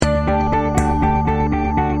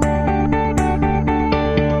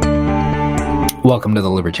Welcome to the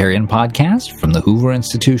Libertarian Podcast from the Hoover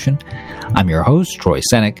Institution. I'm your host, Troy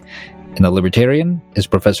Senik, and the Libertarian is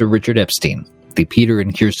Professor Richard Epstein, the Peter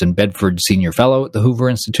and Kirsten Bedford Senior Fellow at the Hoover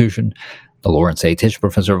Institution, the Lawrence A. Tisch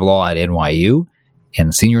Professor of Law at NYU,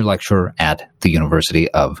 and Senior Lecturer at the University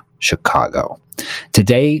of Chicago.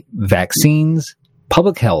 Today, vaccines,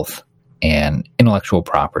 public health, and intellectual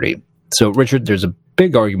property. So, Richard, there's a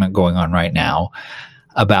big argument going on right now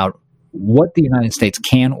about what the United States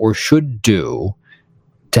can or should do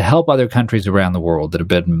to help other countries around the world that have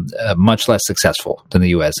been much less successful than the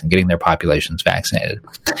U.S. in getting their populations vaccinated.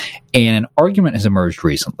 And an argument has emerged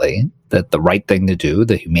recently that the right thing to do,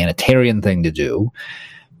 the humanitarian thing to do,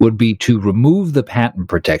 would be to remove the patent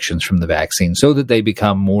protections from the vaccine so that they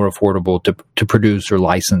become more affordable to produce or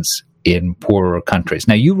license in poorer countries.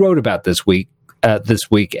 Now, you wrote about this week at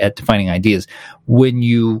Defining Ideas. When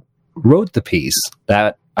you wrote the piece,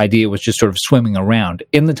 that idea was just sort of swimming around.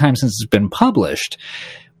 In the time since it's been published,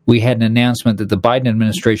 we had an announcement that the Biden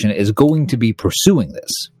administration is going to be pursuing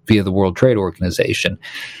this via the World Trade Organization.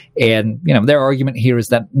 And, their argument here is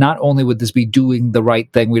that not only would this be doing the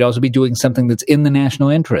right thing, we'd also be doing something that's in the national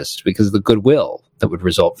interest because of the goodwill that would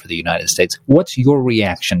result for the United States. What's your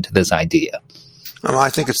reaction to this idea? Well,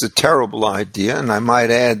 I think it's a terrible idea, and I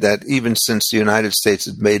might add that even since the United States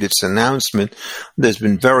had made its announcement, there's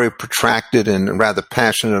been very protracted and rather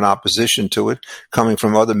passionate opposition to it, coming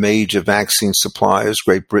from other major vaccine suppliers,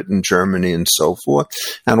 Great Britain, Germany, and so forth.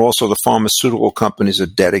 And also the pharmaceutical companies are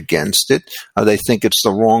dead against it. They think it's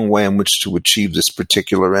the wrong way in which to achieve this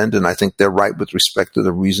particular end, and I think they're right with respect to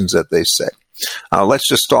the reasons that they say. Let's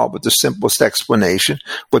just start with the simplest explanation.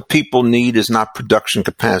 What people need is not production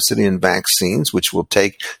capacity in vaccines, which will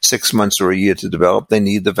take 6 months or a year to develop. They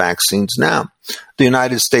need the vaccines now. The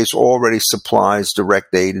United States already supplies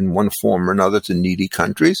direct aid in one form or another to needy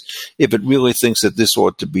countries. If it really thinks that this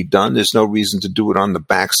ought to be done, there's no reason to do it on the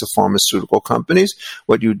backs of pharmaceutical companies.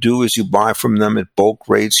 What you do is you buy from them at bulk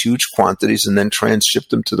rates, huge quantities, and then transship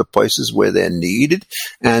them to the places where they're needed.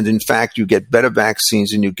 And in fact, you get better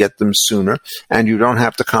vaccines and you get them sooner. And you don't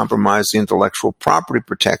have to compromise the intellectual property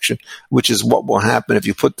protection, which is what will happen if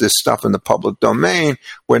you put this stuff in the public domain,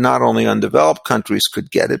 where not only undeveloped countries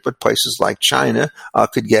could get it, but places like China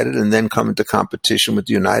could get it and then come into competition with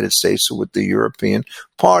the United States or with the European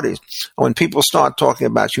parties. When people start talking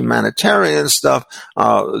about humanitarian stuff,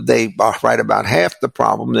 they are right about half the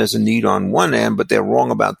problem. There's a need on one end, but they're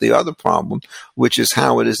wrong about the other problem, which is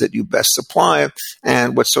how it is that you best supply it.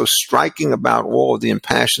 And what's so striking about all of the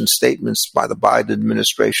impassioned statements by the Biden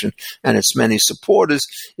administration and its many supporters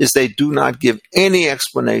is they do not give any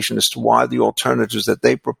explanation as to why the alternatives that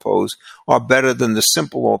they propose are better than the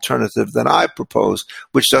simple alternative that I propose,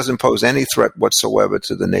 which doesn't pose any threat whatsoever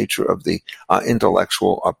to the nature of the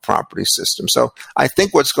intellectual property system. So I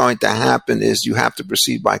think what's going to happen is you have to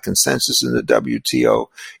proceed by consensus in the WTO.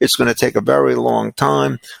 It's going to take a very long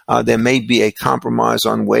time. There may be a compromise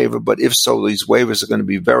on waiver, but if so, these waivers are going to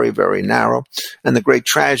be very, very narrow. And the great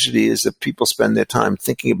tragedy is that people spend their time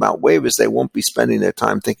thinking about waivers. They won't be spending their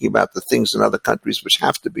time thinking about the things in other countries which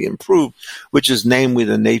have to be improved, which is namely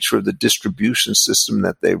the nature of the distribution system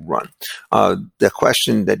that they run. The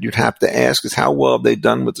question that you'd have to ask is how well have they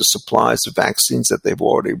done with the supplies of vaccines that they've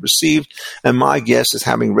already received? And my guess is,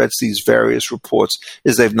 having read these various reports,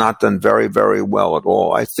 is they've not done very, very well at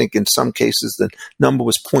all. I think in some cases the number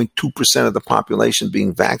was 0.2% of the population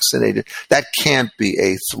being vaccinated. That can't be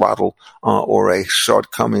a throttle or a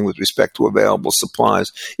shortcoming with respect to available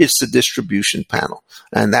supplies. It's the distribution panel.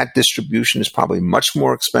 And that distribution is probably much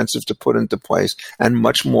more expensive to put into place and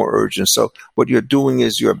much more urgent. So what you're doing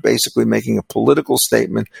is you're basically making a political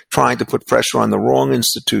statement, trying to put pressure on the wrong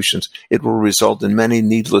institutions. It will result in many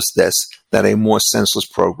needless deaths that a more senseless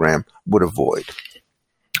program would avoid.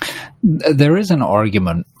 There is an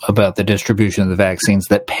argument about the distribution of the vaccines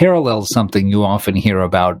that parallels something you often hear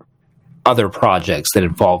about other projects that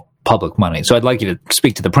involve public money. So I'd like you to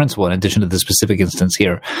speak to the principle in addition to the specific instance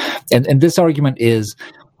here. And this argument is,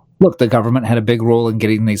 look, the government had a big role in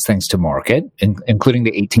getting these things to market, including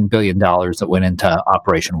the $18 billion that went into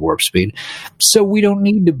Operation Warp Speed. So we don't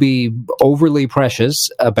need to be overly precious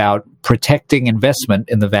about protecting investment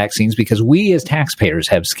in the vaccines because we as taxpayers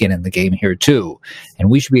have skin in the game here too.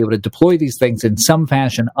 And we should be able to deploy these things in some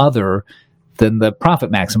fashion other than the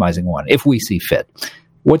profit maximizing one, if we see fit.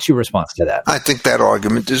 What's your response to that? I think that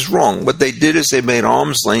argument is wrong. What they did is they made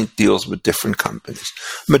arm's length deals with different companies.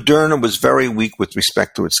 Moderna was very weak with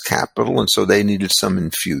respect to its capital, and so they needed some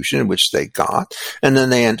infusion, which they got. And then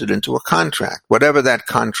they entered into a contract. Whatever that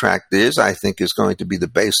contract is, I think is going to be the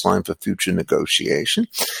baseline for future negotiation.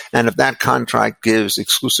 And if that contract gives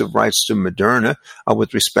exclusive rights to Moderna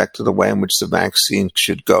with respect to the way in which the vaccine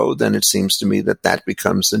should go, then it seems to me that that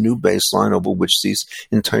becomes the new baseline over which these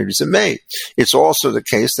treaties are made. It's also the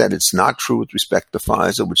case that it's not true with respect to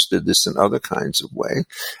Pfizer, which did this in other kinds of ways,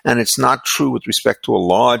 and it's not true with respect to a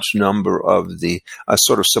large number of the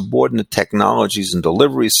sort of subordinate technologies and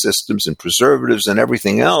delivery systems and preservatives and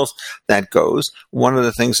everything else that goes. One of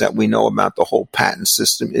the things that we know about the whole patent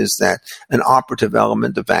system is that an operative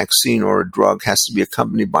element, a vaccine or a drug, has to be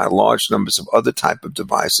accompanied by large numbers of other type of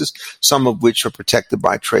devices, some of which are protected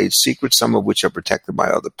by trade secrets, some of which are protected by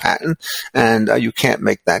other patents, and you can't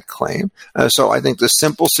make that claim. So I think the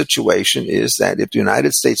simple situation is that if the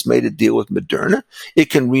United States made a deal with Moderna, it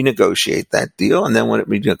can renegotiate that deal. And then when it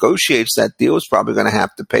renegotiates that deal, it's probably going to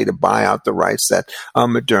have to pay to buy out the rights that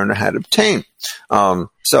Moderna had obtained.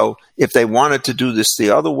 So if they wanted to do this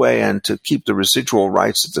the other way and to keep the residual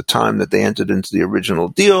rights at the time that they entered into the original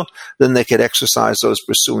deal, then they could exercise those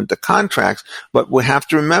pursuant to contracts. But we have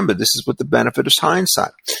to remember, this is with the benefit of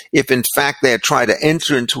hindsight. If in fact they had tried to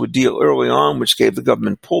enter into a deal early on which gave the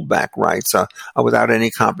government pullback rights without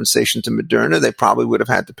any compensation to Moderna, they probably would have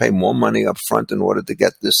had to pay more money up front in order to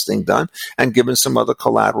get this thing done and given some other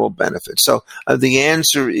collateral benefits. So the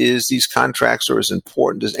answer is these contracts are as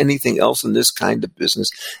important as anything else in this kind of business.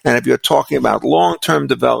 And if you're talking about long-term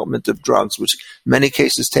development of drugs, which in many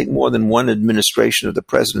cases take more than one administration of the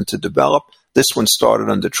president to develop, this one started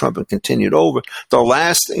under Trump and continued over. The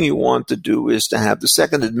last thing you want to do is to have the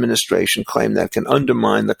second administration claim that can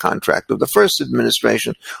undermine the contract of the first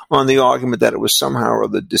administration on the argument that it was somehow or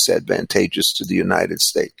other disadvantageous to the United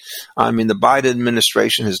States. I mean, the Biden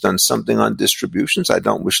administration has done something on distributions. I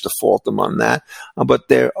don't wish to fault them on that. But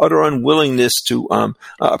their utter unwillingness to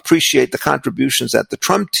appreciate the contributions that the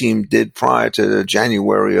Trump team did prior to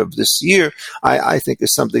January of this year, I think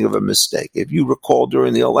is something of a mistake. If you recall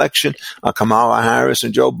during the election, Kamala Harris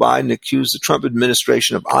and Joe Biden accused the Trump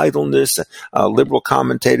administration of idleness. Liberal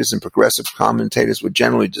commentators and progressive commentators were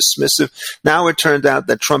generally dismissive. Now it turned out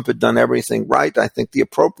that Trump had done everything right. I think the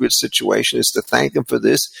appropriate situation is to thank him for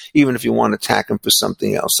this, even if you want to attack him for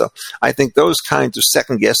something else. So I think those kinds of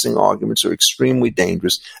second-guessing arguments are extremely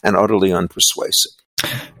dangerous and utterly unpersuasive.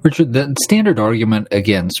 Richard, the standard argument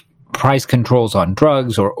against price controls on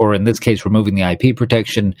drugs, or in this case, removing the IP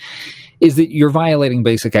protection, is that you're violating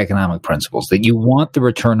basic economic principles, that you want the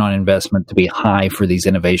return on investment to be high for these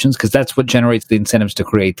innovations because that's what generates the incentives to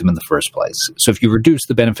create them in the first place. So if you reduce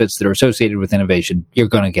the benefits that are associated with innovation, you're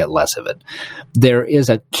going to get less of it. There is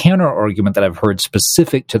a counter argument that I've heard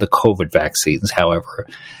specific to the COVID vaccines, however,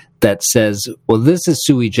 that says, well, this is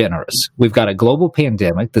sui generis. We've got a global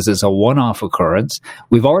pandemic. This is a one-off occurrence.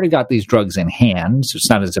 We've already got these drugs in hand. So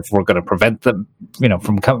it's not as if we're going to prevent them,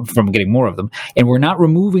 from getting more of them. And we're not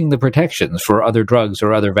removing the protections for other drugs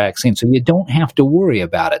or other vaccines. So you don't have to worry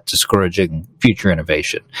about it discouraging future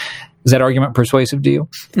innovation. Is that argument persuasive to you?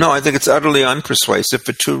 No, I think it's utterly unpersuasive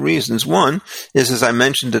for two reasons. One is, as I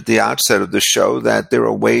mentioned at the outset of the show, that there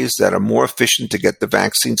are ways that are more efficient to get the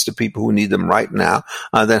vaccines to people who need them right now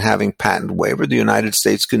than having patent waiver. The United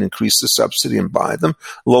States can increase the subsidy and buy them.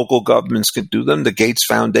 Local governments could do them. The Gates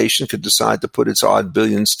Foundation could decide to put its odd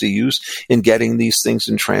billions to use in getting these things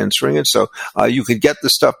and transferring it. So you could get the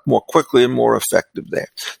stuff more quickly and more effective there.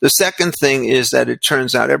 The second thing is that it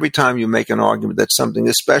turns out every time you make an argument that something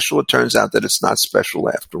is special, it turns out that it's not special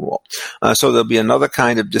after all. So there'll be another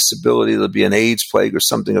kind of disability. There'll be an AIDS plague or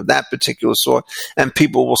something of that particular sort, and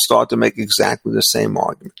people will start to make exactly the same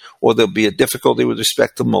argument. Or there'll be a difficulty with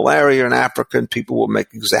respect to malaria in Africa, and people will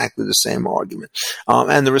make exactly the same argument.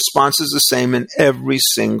 And the response is the same in every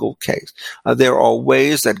single case. There are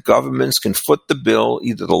ways that governments can foot the bill,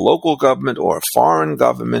 either the local government or a foreign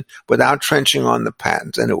government, without trenching on the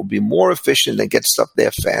patents, and it will be more efficient and get stuff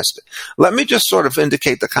there faster. Let me just sort of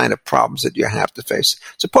indicate the kind of problems that you have to face.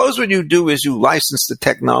 Suppose what you do is you license the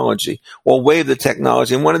technology or waive the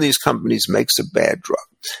technology, and one of these companies makes a bad drug.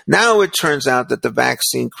 Now it turns out that the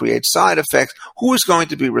vaccine creates side effects. Who is going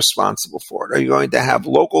to be responsible for it? Are you going to have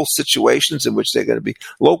local situations in which they're going to be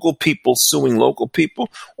local people suing local people?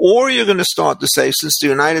 Or you're going to start to say, since the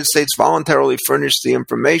United States voluntarily furnished the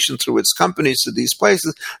information through its companies to these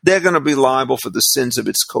places, they're going to be liable for the sins of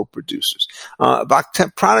its co-producers.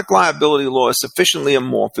 Product liability law is sufficiently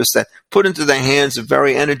amorphous that put into the hands of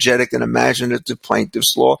very energetic and imaginative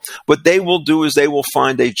plaintiffs' law. What they will do is they will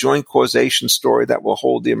find a joint causation story that will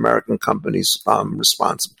hold the American companies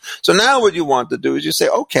responsible. So now what you want to do is you say,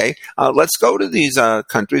 okay, let's go to these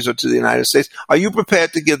countries or to the United States. Are you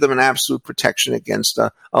prepared to give them an absolute protection against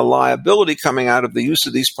a liability coming out of the use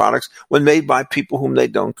of these products when made by people whom they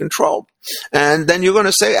don't control? And then you're going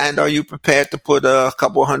to say, and are you prepared to put a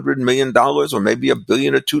couple $100 million or maybe $1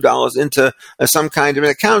 billion or $2 into some kind of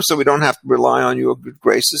an account so we don't have to rely on your good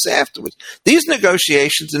graces afterwards? These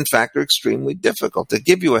negotiations, in fact, are extremely difficult. To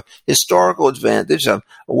give you a historical advantage,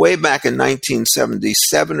 way back in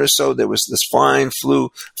 1977 or so, there was this swine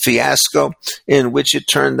flu fiasco in which it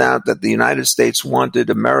turned out that the United States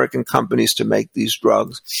wanted American companies to make these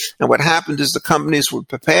drugs. And what happened is the companies were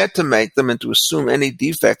prepared to make them and to assume any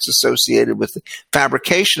defects associated with the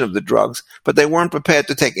fabrication of the drugs, but they weren't prepared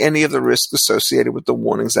to take any of the risks associated with the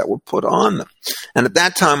warnings that were put on them. And at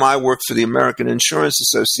that time, I worked for the American Insurance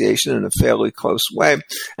Association in a fairly close way,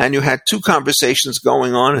 and you had two conversations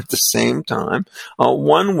going on at the same time.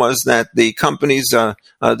 One was that the companies,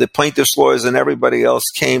 the plaintiffs' lawyers and everybody else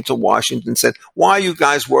came to Washington and said, why are you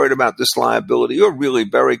guys worried about this liability? You're really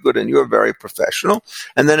very good and you're very professional.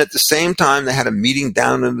 And then at the same time, they had a meeting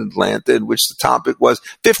down in Atlanta in which the topic was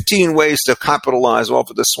 15 ways to capitalize off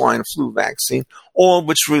of the swine flu vaccine, all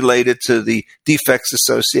which related to the defects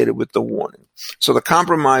associated with the warning. So the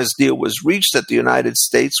compromise deal was reached that the United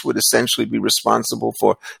States would essentially be responsible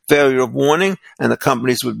for failure of warning, and the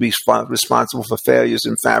companies would be responsible for failures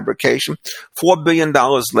in fabrication. $4 billion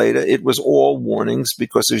later, it was all warnings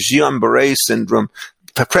because of Guillain-Barré syndrome,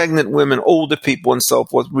 pregnant women, older people, and so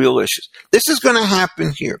forth, real issues. This is going to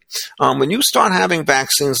happen here. When you start having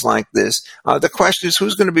vaccines like this, the question is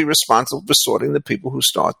who's going to be responsible for sorting the people who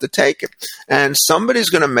start to take it? And somebody's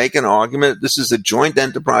going to make an argument that this is a joint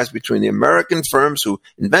enterprise between the American firms who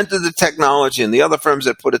invented the technology and the other firms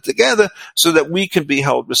that put it together so that we can be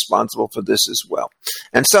held responsible for this as well.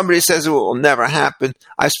 And somebody says it will never happen.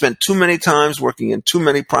 I've spent too many times working in too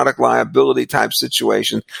many product liability type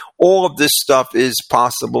situations. All of this stuff is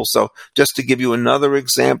possible. So just to give you another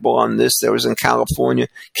example on this, there was in California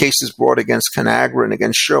cases brought against Conagra and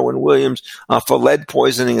against Sherwin-Williams for lead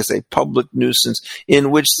poisoning as a public nuisance,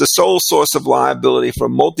 in which the sole source of liability for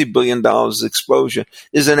multi-billion dollars exposure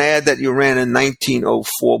is an ad that you ran in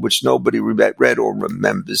 1904, which nobody read or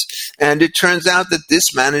remembers. And it turns out that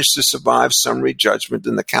this managed to survive summary judgment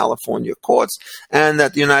in the California courts and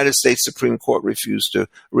that the United States Supreme Court refused to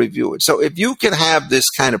review it. So if you could have this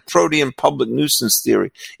kind of protean public nuisance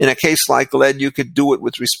theory in a case like lead, you could do it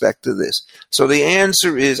with respect to this. So the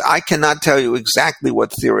answer is I cannot tell you exactly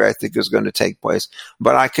what theory I think is going to take place,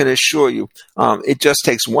 but I can assure you it just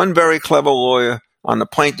takes one very clever lawyer on the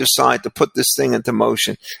plaintiff's side to put this thing into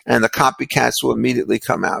motion, and the copycats will immediately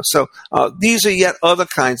come out. So these are yet other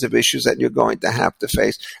kinds of issues that you're going to have to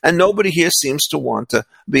face, and nobody here seems to want to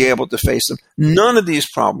be able to face them. None of these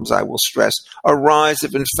problems, I will stress, arise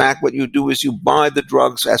if in fact what you do is you buy the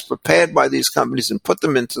drugs as prepared by these companies and put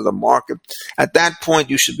them into the market. At that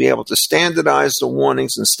point, you should be able to standardize the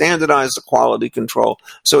warnings and standardize the quality control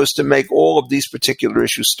so as to make all of these particular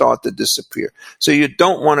issues start to disappear. So you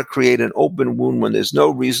don't want to create an open wound when there's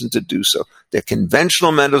no reason to do so. They're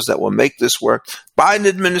conventional methods that will make this work. Biden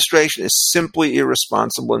administration is simply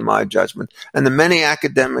irresponsible in my judgment. And the many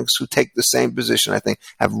academics who take the same position, I think,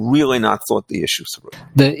 have really not thought the issue through.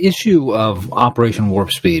 The issue of Operation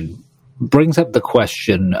Warp Speed brings up the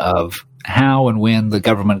question of how and when the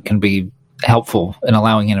government can be helpful in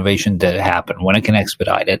allowing innovation to happen, when it can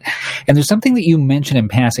expedite it. And there's something that you mentioned in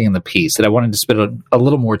passing in the piece that I wanted to spend a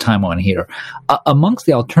little more time on here. Amongst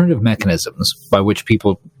the alternative mechanisms by which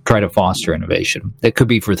people try to foster innovation, that could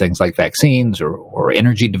be for things like vaccines or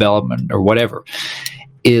energy development or whatever,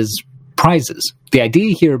 is prizes. The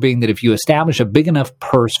idea here being that if you establish a big enough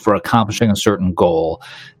purse for accomplishing a certain goal,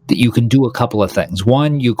 that you can do a couple of things.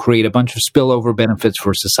 One, you create a bunch of spillover benefits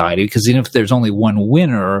for society, because even if there's only one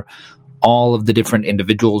winner, all of the different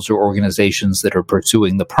individuals or organizations that are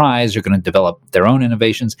pursuing the prize are going to develop their own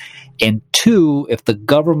innovations. And two, if the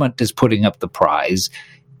government is putting up the prize,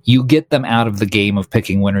 you get them out of the game of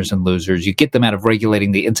picking winners and losers. You get them out of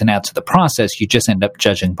regulating the ins and outs of the process. You just end up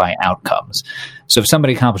judging by outcomes. So if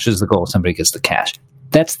somebody accomplishes the goal, somebody gets the cash.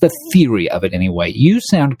 That's the theory of it anyway. You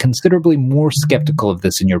sound considerably more skeptical of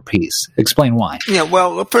this in your piece. Explain why. Yeah,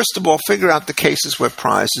 well, first of all, figure out the cases where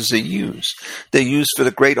prizes are used. They're used for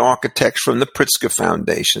the great architects from the Pritzker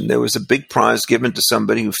Foundation. There was a big prize given to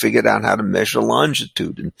somebody who figured out how to measure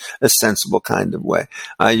longitude in a sensible kind of way.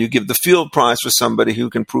 You give the Field Prize for somebody who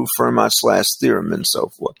can prove Fermat's last theorem and so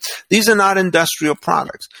forth. These are not industrial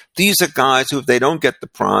products. These are guys who, if they don't get the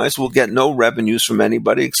prize, will get no revenues from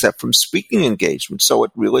anybody except from speaking engagements. So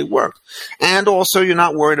it really works. And also, you're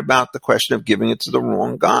not worried about the question of giving it to the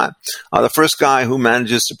wrong guy. The first guy who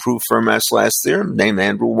manages to prove Fermat's last theorem, named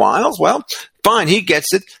Andrew Wiles, well, fine, he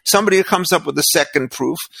gets it. Somebody who comes up with a second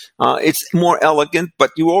proof, it's more elegant,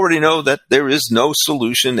 but you already know that there is no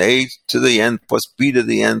solution, a to the n plus b to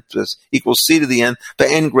the n plus equals c to the n for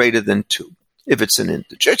n greater than 2, if it's an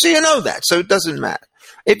integer. So you know that, so it doesn't matter.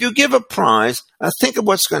 If you give a prize, think of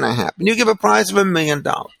what's going to happen. You give a prize of $1 million.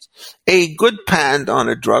 A good patent on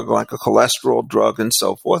a drug like a cholesterol drug and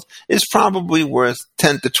so forth is probably worth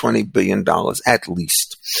 $10 to $20 billion at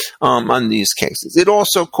least on these cases. It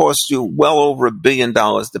also costs you well over $1 billion,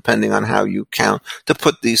 depending on how you count, to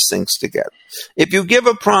put these things together. If you give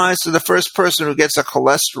a prize to the first person who gets a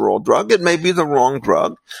cholesterol drug, it may be the wrong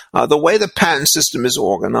drug. The way the patent system is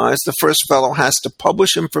organized, the first fellow has to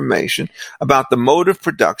publish information about the mode of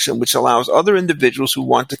production, which allows other individuals who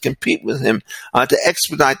want to compete with him to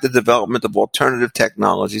expedite the development of alternative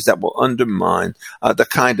technologies that will undermine the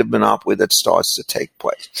kind of monopoly that starts to take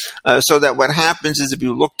place. So that what happens is, if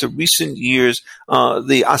you look to recent years,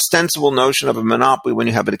 the ostensible notion of a monopoly when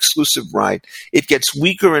you have an exclusive right, it gets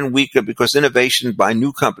weaker and weaker because innovation by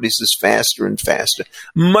new companies is faster and faster.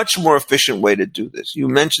 Much more efficient way to do this. You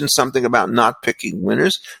mentioned something about not picking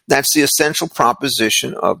winners. That's the essential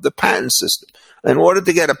proposition of the patent system. In order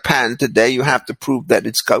to get a patent today, you have to prove that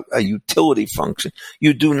it's got a utility function.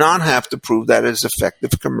 You do not have to prove that it's effective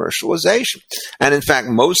commercialization. And in fact,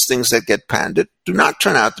 most things that get patented do not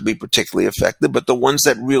turn out to be particularly effective, but the ones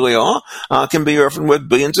that really are can be often worth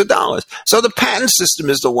billions of dollars. So the patent system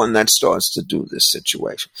is the one that starts to do this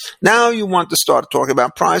situation. Now you want to start talking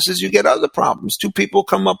about prizes, you get other problems. Two people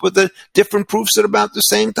come up with different proofs at about the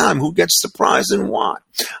same time. Who gets the prize and why?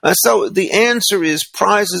 So the answer is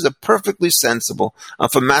prizes are perfectly sensible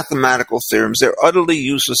for mathematical theorems. They're utterly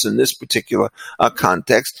useless in this particular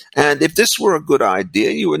context. And if this were a good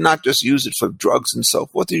idea, you would not just use it for drugs and so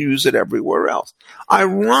forth, you use it everywhere else.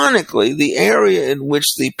 Ironically, the area in which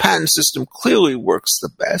the patent system clearly works the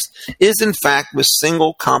best is, in fact, with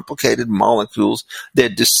single complicated molecules. They're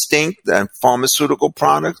distinct and pharmaceutical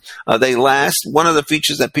products. They last. One of the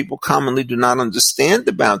features that people commonly do not understand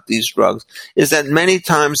about these drugs is that many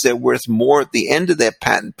times they're worth more at the end of their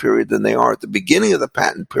patent period than they are at the beginning of the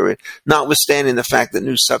patent period, notwithstanding the fact that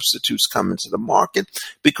new substitutes come into the market.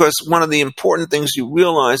 Because one of the important things you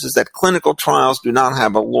realize is that clinical trials do not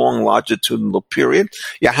have a long longitudinal period.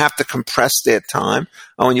 You have to compress their time.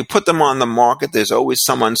 When you put them on the market, there's always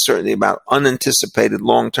some uncertainty about unanticipated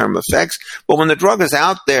long-term effects. But when the drug is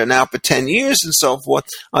out there now for 10 years and so forth,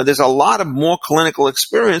 there's a lot of more clinical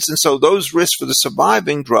experience. And so those risks for the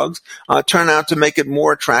surviving drugs turn out to make it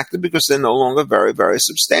more attractive because they're no longer very, very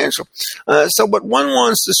substantial. So what one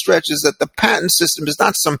wants to stretch is that the patent system is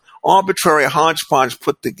not some arbitrary hodgepodge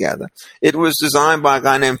put together. It was designed by a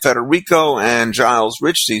guy named Federico and Giles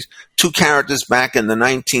Rich. These two characters back in the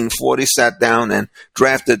 1940s sat down and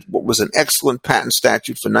drafted what was an excellent patent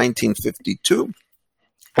statute for 1952.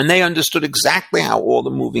 And they understood exactly how all the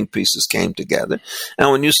moving pieces came together.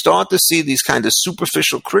 And when you start to see these kind of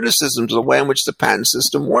superficial criticisms of the way in which the patent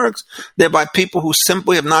system works, they're by people who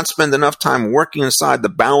simply have not spent enough time working inside the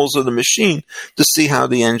bowels of the machine to see how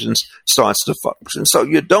the engine starts to function. So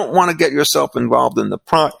you don't want to get yourself involved in the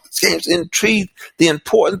process. Intrigued. The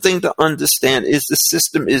important thing to understand is the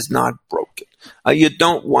system is not broken. You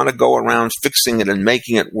don't want to go around fixing it and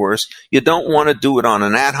making it worse. You don't want to do it on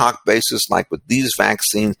an ad hoc basis like with these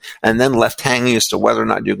vaccines and then left hanging as to whether or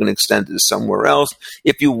not you can extend it to somewhere else.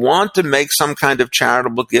 If you want to make some kind of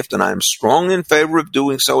charitable gift, and I am strongly in favor of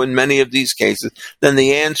doing so in many of these cases, then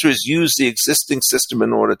the answer is use the existing system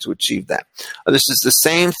in order to achieve that. This is the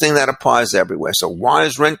same thing that applies everywhere. So why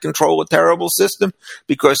is rent control a terrible system?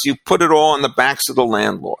 Because you put it all on the backs of the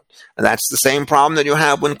landlord. And that's the same problem that you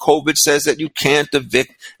have when COVID says that you can't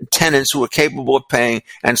evict tenants who are capable of paying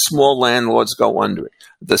and small landlords go under it.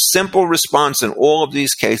 The simple response in all of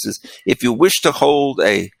these cases, if you wish to hold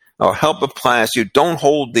a or help a class. You don't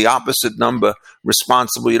hold the opposite number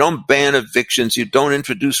responsible. You don't ban evictions. You don't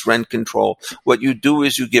introduce rent control. What you do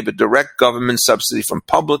is you give a direct government subsidy from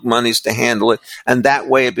public monies to handle it, and that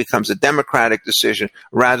way it becomes a democratic decision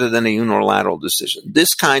rather than a unilateral decision.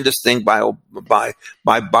 This kind of thing by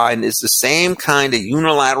Biden is the same kind of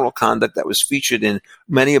unilateral conduct that was featured in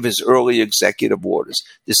many of his early executive orders.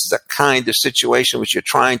 This is a kind of situation which you're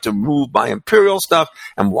trying to move by imperial stuff.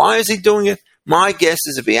 And why is he doing it? My guess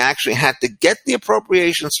is if he actually had to get the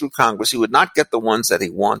appropriations through Congress, he would not get the ones that he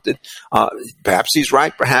wanted. Perhaps he's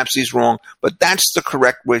right, perhaps he's wrong, but that's the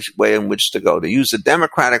correct way in which to go, to use the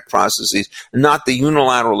democratic processes, not the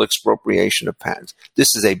unilateral expropriation of patents.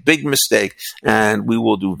 This is a big mistake, and we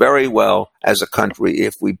will do very well as a country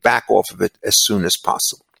if we back off of it as soon as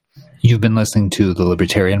possible. You've been listening to The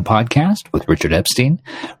Libertarian Podcast with Richard Epstein.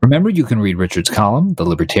 Remember, you can read Richard's column, The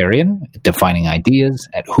Libertarian, Defining Ideas,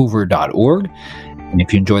 at hoover.org. And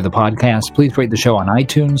if you enjoy the podcast, please rate the show on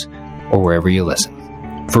iTunes or wherever you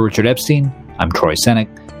listen. For Richard Epstein, I'm Troy Senik.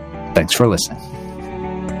 Thanks for listening.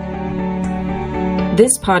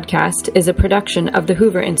 This podcast is a production of the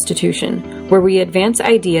Hoover Institution, where we advance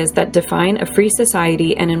ideas that define a free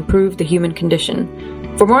society and improve the human condition.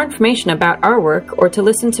 For more information about our work, or to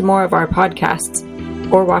listen to more of our podcasts,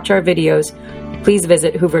 or watch our videos, please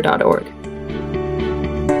visit hoover.org.